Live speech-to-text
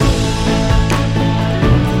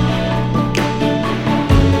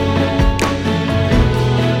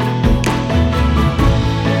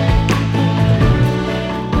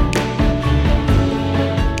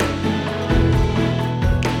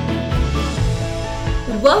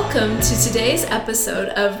Welcome to today's episode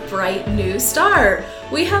of Bright New Star.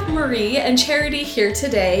 We have Marie and Charity here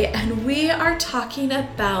today, and we are talking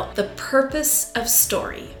about the purpose of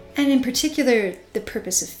story. And in particular, the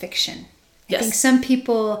purpose of fiction. Yes. I think some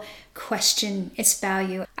people question its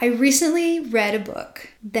value. I recently read a book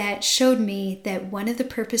that showed me that one of the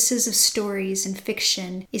purposes of stories and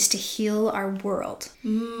fiction is to heal our world.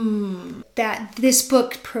 That this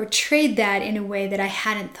book portrayed that in a way that I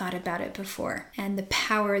hadn't thought about it before, and the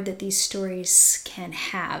power that these stories can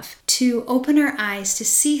have to open our eyes to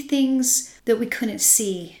see things that we couldn't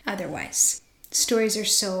see otherwise. Stories are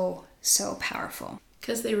so powerful.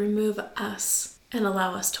 Because they remove us and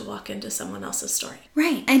allow us to walk into someone else's story.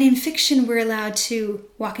 Right. And in fiction, we're allowed to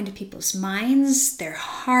walk into people's minds, their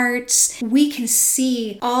hearts. We can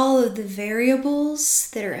see all of the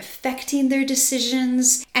variables that are affecting their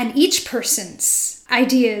decisions and each person's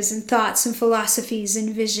ideas and thoughts and philosophies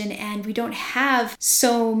and vision. And we don't have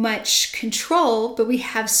so much control, but we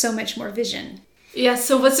have so much more vision. Yeah,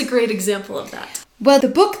 so what's a great example of that? Well, the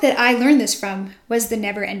book that I learned this from was The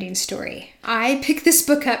Never-Ending Story. I picked this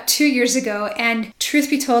book up 2 years ago, and truth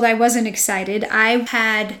be told, I wasn't excited. I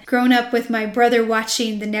had grown up with my brother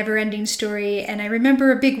watching The Never-Ending Story, and I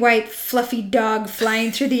remember a big white fluffy dog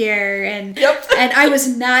flying through the air, and I was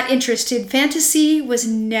not interested. Fantasy was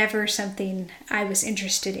never something I was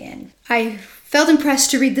interested in. I felt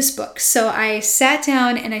impressed to read this book, so I sat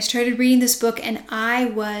down and I started reading this book, and I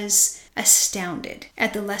was astounded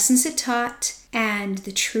at the lessons it taught and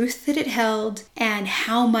the truth that it held and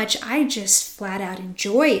how much I just flat out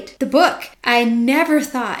enjoyed the book. I never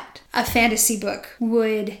thought a fantasy book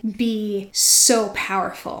would be so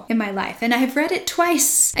powerful in my life. And I've read it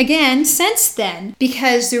twice again since then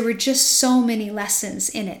because there were just so many lessons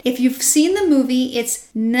in it. If you've seen the movie, it's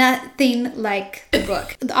nothing like the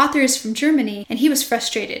book. The author is from Germany, and he was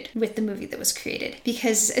frustrated with the movie that was created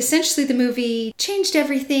because essentially the movie changed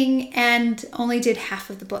everything and only did half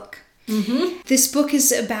of the book. This book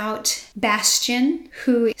is about Bastian,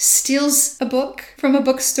 who steals a book from a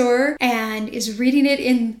bookstore and is reading it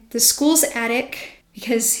in the school's attic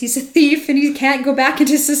because he's a thief and he can't go back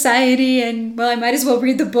into society, and, well, I might as well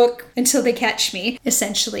read the book until they catch me,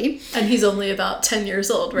 essentially. And he's only about 10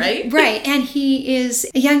 years old, right? Right, and he is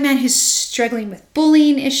a young man who's struggling with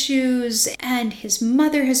bullying issues, and his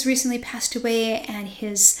mother has recently passed away, and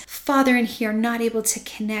his father and he are not able to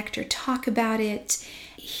connect or talk about it.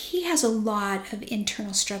 He has a lot of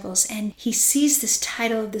internal struggles, and he sees this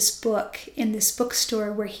title of this book in this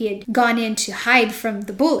bookstore where he had gone in to hide from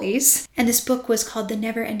the bullies. And this book was called The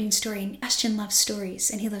Never-Ending Story. And Bastian loves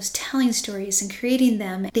stories, and he loves telling stories and creating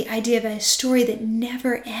them. The idea of a story that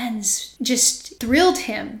never ends just thrilled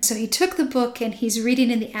him. So he took the book and he's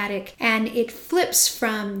reading in the attic, and it flips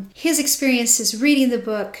from his experiences reading the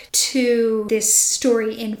book to this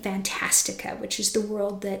story in Fantastica, which is the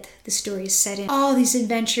world that the story is set in. All these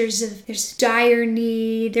adventures of there's dire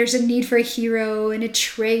need, there's a need for a hero, and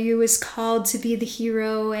Atreyu is called to be the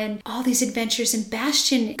hero, and all these adventures, and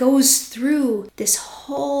Bastian goes through this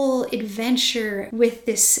whole adventure with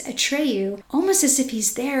this Atreyu almost as if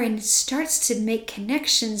he's there, and starts to make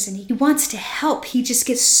connections, and he wants to help. He just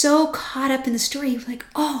gets so caught up in the story. He's like,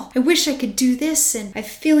 oh, I wish I could do this, and I'm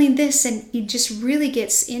feeling this, and he just really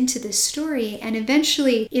gets into this story and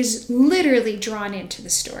eventually is literally drawn into the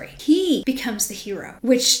story. He becomes the hero,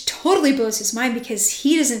 which totally blows his mind because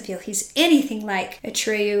he doesn't feel he's anything like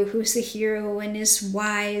Atreyu, who's the hero and is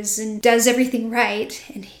wise and does everything right.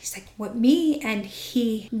 And he's like, what, me? And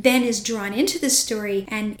he then is drawn into the story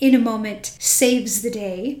and in a moment saves the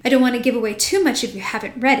day. I don't want to give away too much if you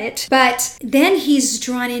haven't read it, but then he's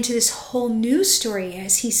drawn into this whole new story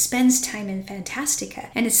as he spends time in Fantastica.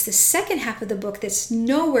 And it's the second half of the book that's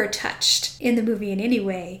nowhere touched in the movie in any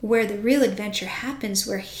way, where the real adventure happens,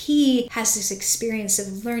 where he has this experience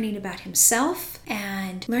of learning about himself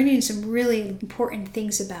and learning some really important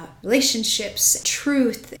things about relationships,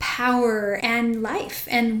 truth, power, and life,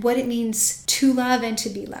 and what it means to love and to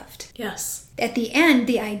be loved. Yes. At the end,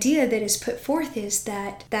 the idea that is put forth is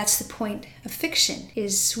that that's the point of fiction,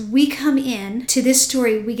 is we come in to this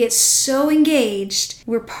story, we get so engaged,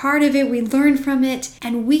 we're part of it, we learn from it,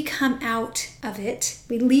 and we come out of it,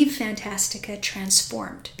 we leave Fantastica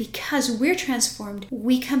transformed. Because we're transformed,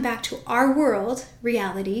 we come back to our world,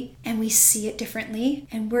 reality, and we see it differently,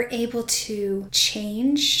 and we're able to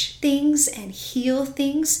change things and heal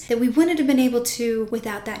things that we wouldn't have been able to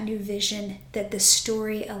without that new vision that the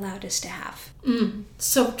story allowed allowed us to have.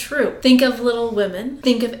 So true. Think of Little Women.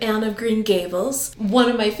 Think of Anne of Green Gables. One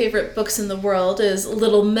of my favorite books in the world is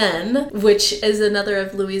Little Men, which is another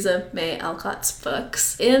of Louisa May Alcott's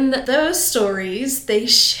books. In those stories, they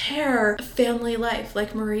share family life.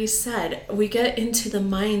 Like Marie said, we get into the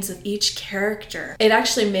minds of each character. It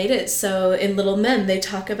actually made it so in Little Men, they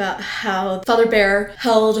talk about how Father Bear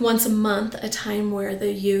held once a month a time where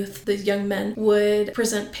the young men, would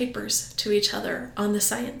present papers to each other on the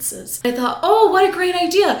sciences. I thought, oh, what a great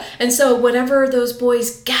idea. And so whatever those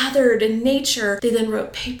boys gathered in nature, they then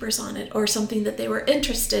wrote papers on it or something that they were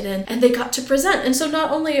interested in, and they got to present. And so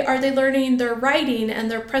not only are they learning their writing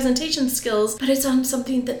and their presentation skills, but it's on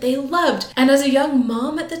something that they loved. And as a young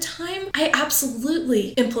mom at the time, I absolutely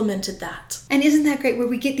implemented that. And isn't that great where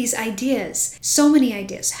we get these ideas, so many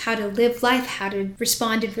ideas, how to live life, how to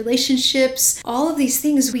respond in relationships, all of these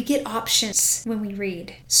things, we get options when we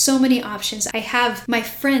read. So many options. I have my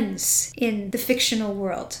friends in the fictional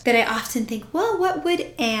world that I often think, well, what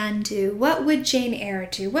would Anne do? What would Jane Eyre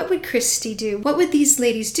do? What would Christie do? What would these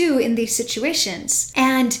ladies do in these situations?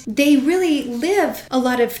 And they really live a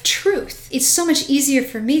lot of truth. It's so much easier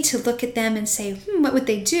for me to look at them and say, what would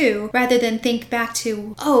they do? Rather than think back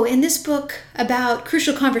to, oh, in this book about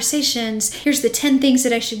crucial conversations, here's the 10 things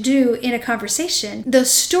that I should do in a conversation.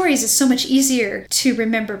 Those stories, it's so much easier to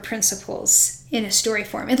remember principles in a story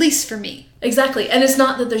form, at least for me. Exactly. And it's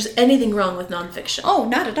not that there's anything wrong with nonfiction. Oh,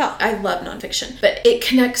 not at all. I love nonfiction, but it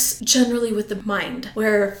connects generally with the mind,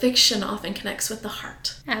 where fiction often connects with the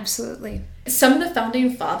heart. Absolutely. Some of the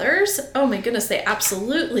founding fathers, oh my goodness, they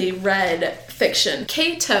absolutely read fiction.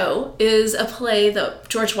 Cato is a play that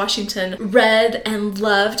George Washington read and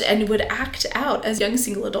loved and would act out as a young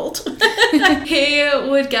single adult. He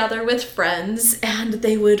would gather with friends and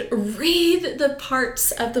they would read the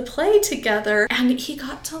parts of the play together, and he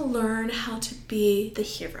got to learn how to be the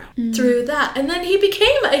hero through that. And then he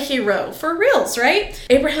became a hero for reals, right?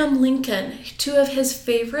 Abraham Lincoln, two of his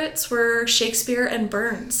favorites were Shakespeare and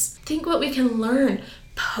Burns. Think what we can learn.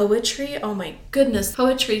 Poetry, oh my goodness.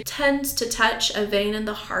 Poetry tends to touch a vein in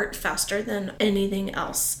the heart faster than anything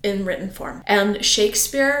else in written form. And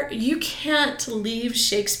Shakespeare, you can't leave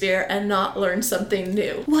Shakespeare and not learn something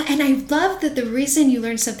new. Well, and I love that the reason you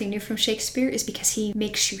learn something new from Shakespeare is because he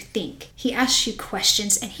makes you think. He asks you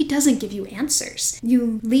questions and he doesn't give you answers.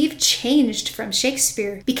 You leave changed from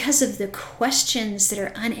Shakespeare because of the questions that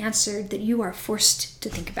are unanswered that you are forced to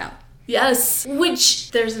think about. Yes,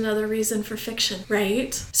 which there's another reason for fiction,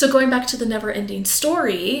 right? So going back to the never-ending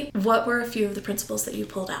story, what were a few of the principles that you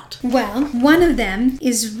pulled out? Well, one of them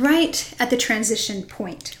is right at the transition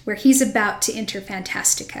point where he's about to enter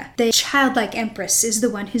Fantastica. The childlike empress is the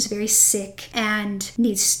one who's very sick and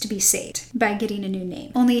needs to be saved by getting a new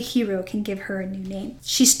name. Only a hero can give her a new name.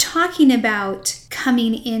 She's talking about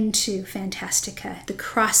coming into Fantastica, the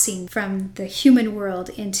crossing from the human world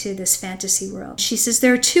into this fantasy world. She says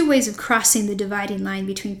there are two ways of crossing the dividing line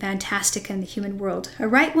between Fantastica and the human world, a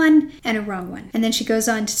right one and a wrong one. And then she goes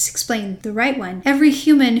on to explain the right one. Every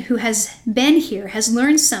human who has been here has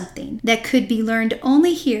learned something that could be learned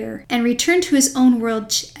only here and returned to his own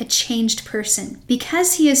world a changed person.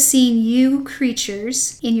 Because he has seen you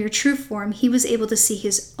creatures in your true form, he was able to see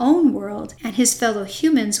his own world and his fellow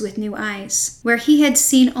humans with new eyes. Where he had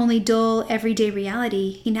seen only dull, everyday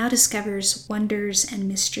reality, he now discovers wonders and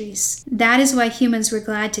mysteries. That is why humans were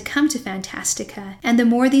glad to come to Fantastica, and the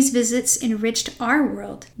more these visits enriched our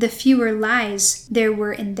world, the fewer lies there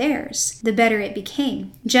were in theirs, the better it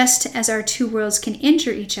became. Just as our two worlds can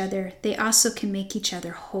injure each other, they also can make each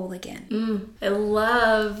other whole again. I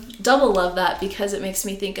double love that, because it makes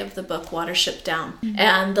me think of the book Watership Down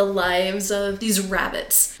and the lives of these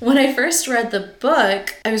rabbits. When I first read the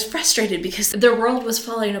book, I was frustrated because their world was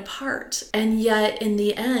falling apart, and yet in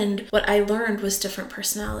the end, what I learned was different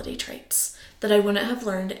personality traits that I wouldn't have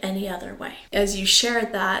learned any other way. As you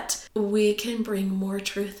shared that, we can bring more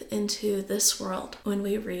truth into this world when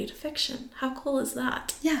we read fiction. How cool is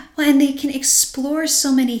that? Yeah, well, and they can explore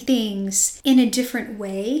so many things in a different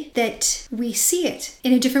way that we see it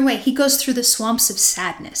in a different way. He goes through the swamps of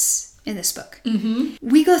sadness in this book.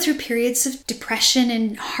 We go through periods of depression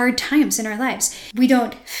and hard times in our lives. We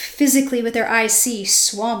don't physically with our eyes see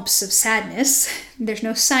swamps of sadness. There's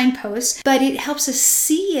no signposts, but it helps us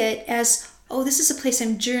see it as, oh, this is a place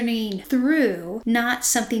I'm journeying through, not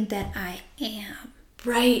something that I am.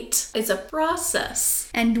 Right. It's a process.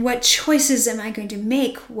 And what choices am I going to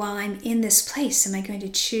make while I'm in this place? Am I going to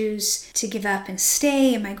choose to give up and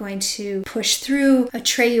stay? Am I going to push through?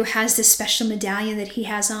 Atreyu has this special medallion that he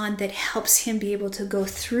has on that helps him be able to go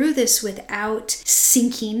through this without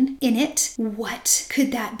sinking in it. What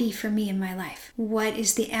could that be for me in my life? What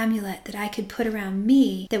is the amulet that I could put around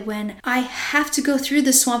me that when I have to go through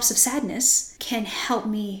the swamps of sadness can help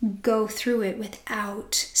me go through it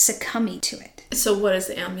without succumbing to it? So what is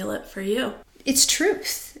the amulet for you? It's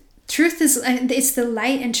truth. Truth is, it's the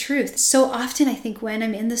light and truth. So often I think when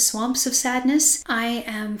I'm in the swamps of sadness, I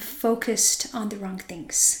am focused on the wrong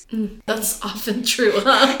things. That's often true,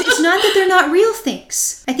 huh? It's not that they're not real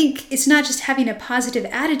things. I think it's not just having a positive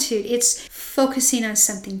attitude, it's focusing on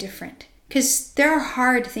something different. Because there are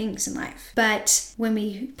hard things in life. But when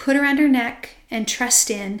we put around our neck and trust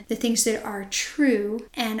in the things that are true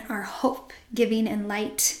and are hope-giving and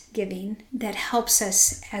light-giving, that helps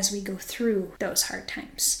us as we go through those hard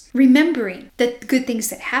times. Remembering the good things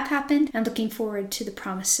that have happened and looking forward to the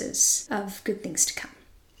promises of good things to come.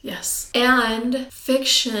 Yes. And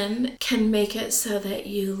fiction can make it so that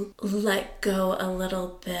you let go a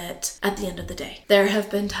little bit at the end of the day. There have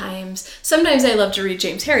been times, sometimes I love to read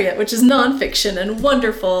James Herriot, which is nonfiction and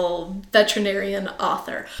wonderful veterinarian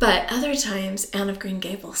author. But other times, Anne of Green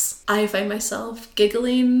Gables. I find myself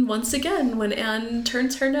giggling once again when Anne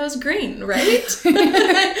turns her nose green, right?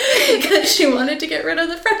 Because she wanted to get rid of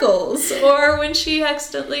the freckles, or when she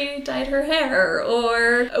accidentally dyed her hair,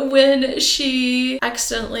 or when she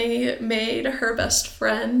accidentally made her best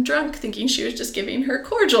friend drunk thinking she was just giving her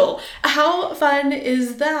cordial. How fun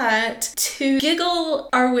is that to giggle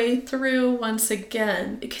our way through once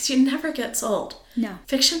again? Because it never gets old. No.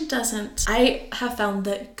 Fiction doesn't. I have found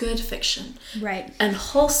that good fiction right. and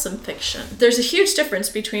wholesome fiction, there's a huge difference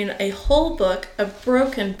between a whole book, a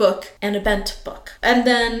broken book, and a bent book. And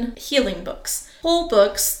then healing books. Whole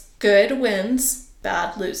books, good wins,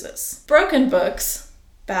 bad loses. Broken books,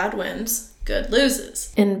 bad wins, good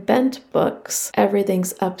loses. In bent books,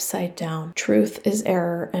 everything's upside down. Truth is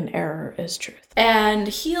error and error is truth. And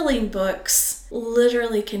healing books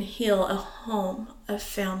literally can heal a home, a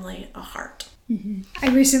family, a heart. Mm-hmm. I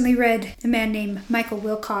recently read a man named Michael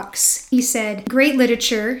Wilcox. He said, "Great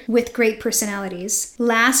literature with great personalities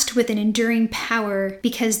last with an enduring power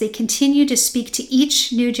because they continue to speak to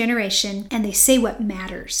each new generation and they say what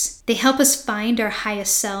matters. They help us find our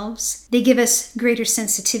highest selves. They give us greater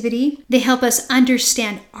sensitivity. They help us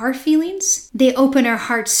understand our feelings. They open our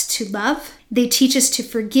hearts to love. They teach us to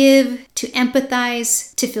forgive, to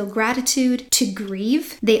empathize, to feel gratitude, to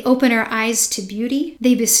grieve. They open our eyes to beauty.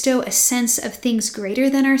 They bestow a sense of things greater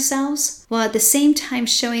than ourselves, while at the same time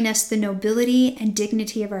showing us the nobility and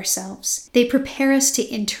dignity of ourselves. They prepare us to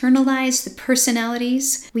internalize the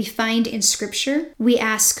personalities we find in Scripture. We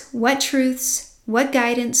ask what truths, what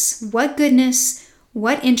guidance, what goodness,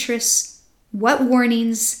 what interests, what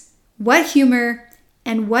warnings, what humor,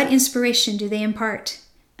 and what inspiration do they impart?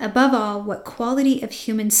 Above all, what quality of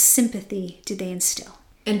human sympathy do they instill?"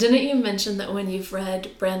 And didn't you mention that when you've read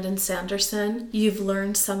Brandon Sanderson, you've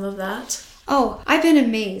learned some of that? Oh, I've been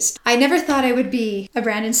amazed. I never thought I would be a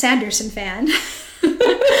Brandon Sanderson fan.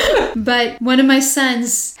 But one of my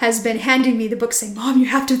sons has been handing me the book saying, "Mom, you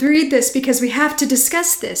have to read this because we have to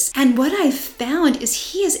discuss this." And what I've found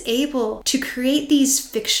is he is able to create these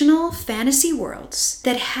fictional fantasy worlds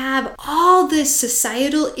that have all the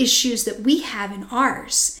societal issues that we have in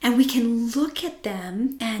ours. And we can look at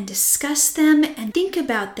them and discuss them and think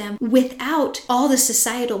about them without all the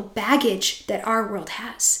societal baggage that our world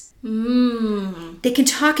has. They can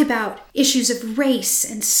talk about issues of race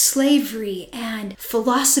and slavery and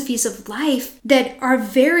philosophies of life that are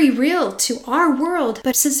very real to our world,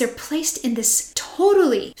 but since they're placed in this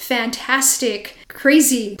totally fantastic,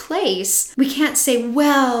 crazy place, we can't say,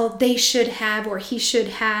 well, they should have or he should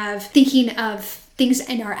have, thinking of things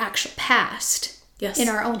in our actual past. Yes. In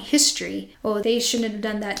our own history. Oh, they shouldn't have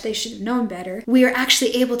done that. They should have known better. We are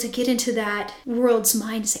actually able to get into that world's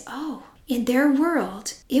mind and say, oh, in their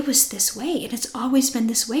world, it was this way, and it's always been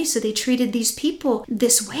this way, so they treated these people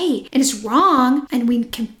this way, and it's wrong, and we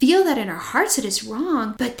can feel that in our hearts that it's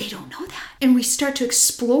wrong, but they don't know that. And we start to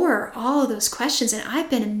explore all of those questions, and I've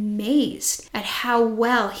been amazed at how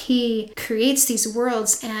well he creates these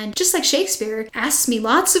worlds, and just like Shakespeare, asks me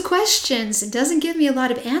lots of questions and doesn't give me a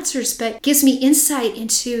lot of answers, but gives me insight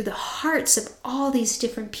into the hearts of all these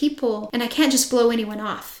different people, and I can't just blow anyone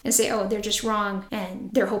off and say, oh, they're just wrong, and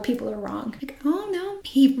their whole people are wrong. Like, oh no,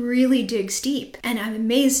 he really digs deep. And I'm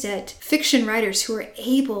amazed at fiction writers who are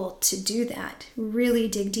able to do that, really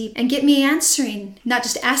dig deep and get me answering, not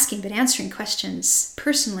just asking, but answering questions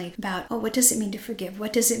personally about, oh, what does it mean to forgive?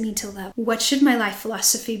 What does it mean to love? What should my life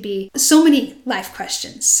philosophy be? So many life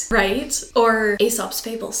questions. Right? Or Aesop's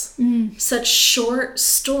fables. Such short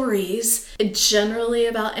stories, generally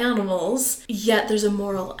about animals, yet there's a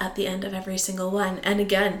moral at the end of every single one. And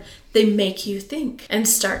again, they make you think and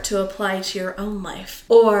start to apply to your own life.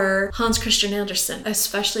 Or Hans Christian Andersen,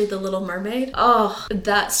 especially The Little Mermaid. Oh,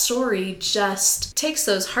 that story just takes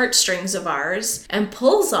those heartstrings of ours and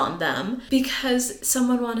pulls on them because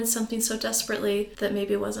someone wanted something so desperately that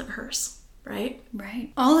maybe wasn't hers. Right?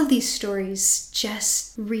 Right. All of these stories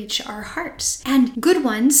just reach our hearts. And good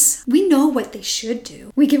ones, we know what they should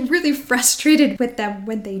do. We get really frustrated with them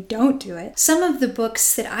when they don't do it. Some of the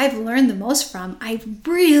books that I've learned the most from, I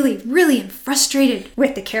really am frustrated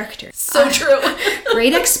with the characters. So true.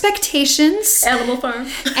 Great Expectations. Animal Farm.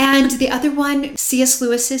 And the other one, C.S.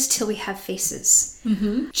 Lewis's Till We Have Faces.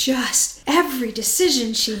 Just every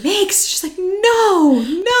decision she makes, she's like, no.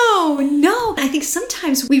 I think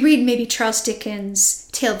sometimes we read maybe Charles Dickens'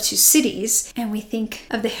 Tale of Two Cities and we think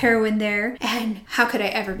of the heroine there and how could I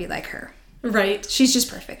ever be like her? Right. She's just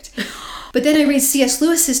perfect. But then I read C.S.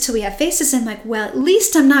 Lewis's Till We Have Faces and I'm like, well, at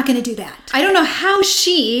least I'm not going to do that. I don't know how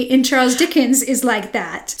she in Charles Dickens is like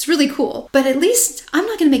that. It's really cool. But at least I'm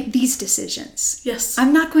not going to make these decisions. Yes.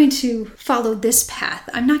 I'm not going to follow this path.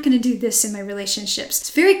 I'm not going to do this in my relationships.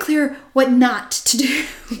 It's very clear what not to do.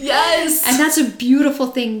 Yes. And that's a beautiful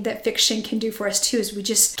thing that fiction can do for us too, is we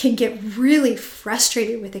just can get really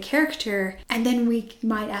frustrated with a character and then we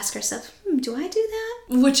might ask ourselves, do I do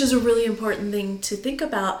that? Which is a really important thing to think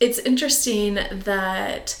about. It's interesting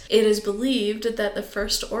that it is believed that the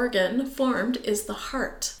first organ formed is the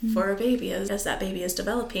heart for a baby as that baby is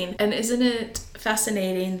developing. And isn't it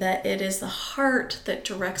fascinating that it is the heart that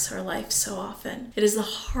directs our life so often? It is the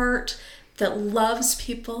heart that loves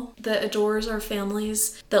people, that adores our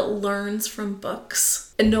families, that learns from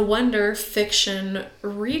books. And no wonder fiction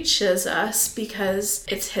reaches us because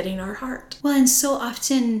it's hitting our heart. Well, and so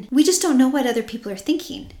often we just don't know what other people are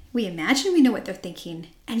thinking. We imagine we know what they're thinking,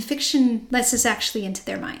 and fiction lets us actually into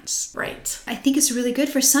their minds. Right. I think it's really good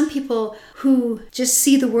for some people who just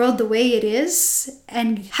see the world the way it is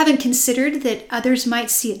and haven't considered that others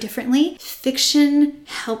might see it differently. Fiction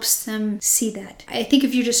helps them see that. I think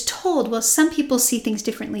if you're just told, well, some people see things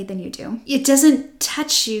differently than you do, it doesn't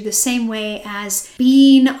touch you the same way as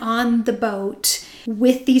being on the boat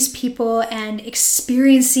with these people and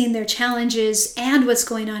experiencing their challenges and what's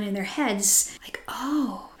going on in their heads. Like,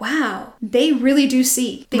 oh, wow, they really do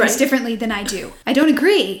see things differently than I do. I don't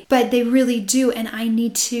agree, but they really do, and I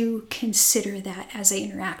need to consider that as I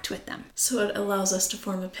interact with them. So it allows us to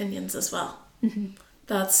form opinions as well.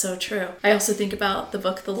 That's so true. I also think about the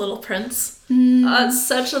book The Little Prince. It's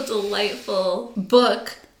such a delightful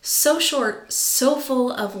book. So short, so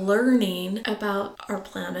full of learning about our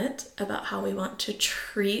planet, about how we want to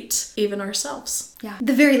treat even ourselves. Yeah.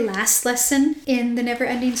 The very last lesson in The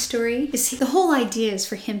Never-Ending Story is the whole idea is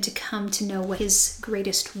for him to come to know what his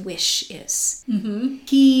greatest wish is.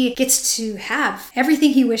 He gets to have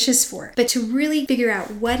everything he wishes for, but to really figure out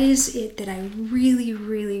what is it that I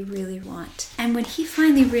really want. And when he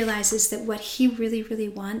finally realizes that what he really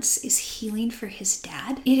wants is healing for his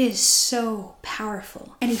dad, it is so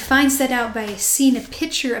powerful. And he finds that out by seeing a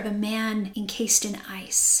picture of a man encased in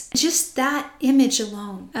ice. Just that image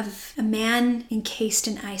alone of a man encased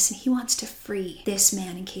in ice, and he wants to free this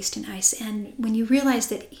man encased in ice. And when you realize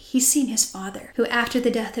that he's seen his father, who after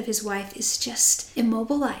the death of his wife is just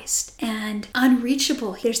immobilized and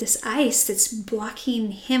unreachable. There's this ice that's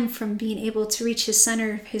blocking him from being able to reach his son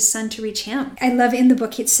or his son to reach him. I love in the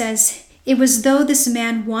book it says, it was though this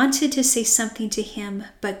man wanted to say something to him,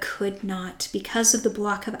 but could not because of the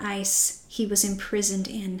block of ice he was imprisoned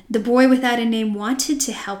in. The boy without a name wanted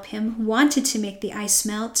to help him, wanted to make the ice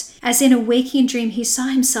melt. As in a waking dream, he saw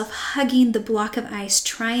himself hugging the block of ice,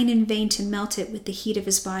 trying in vain to melt it with the heat of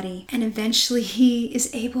his body. And eventually he is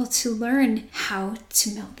able to learn how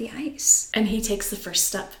to melt the ice. And he takes the first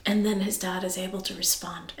step, and then his dad is able to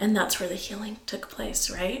respond. And that's where the healing took place,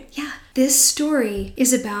 right? Yeah. This story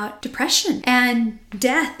is about depression and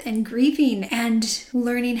death and grieving and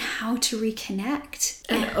learning how to reconnect.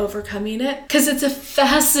 And overcoming it. Because it's a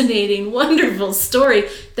fascinating, wonderful story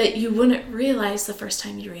that you wouldn't realize the first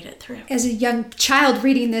time you read it through. As a young child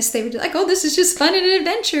reading this, they would be like, oh, this is just fun and an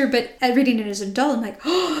adventure. But reading it as an adult, I'm like,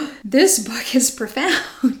 oh, this book is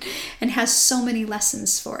profound and has so many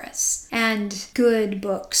lessons for us. And good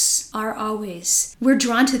books are always, we're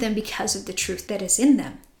drawn to them because of the truth that is in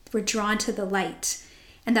them. We're drawn to the light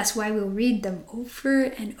And that's why we'll read them over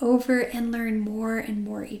and over and learn more and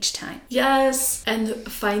more each time. Yes, and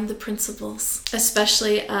find the principles,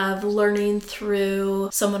 especially of learning through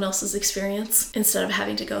someone else's experience instead of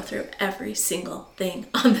having to go through every single thing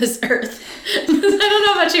on this earth. I don't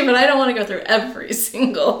know about you, but I don't want to go through every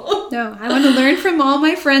single. No, I want to learn from all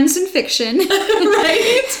my friends in fiction.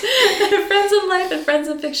 Right? Friends in life and friends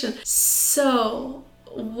in fiction. So,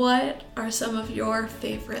 what are some of your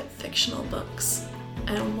favorite fictional books?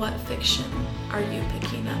 And what fiction are you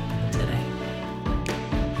picking up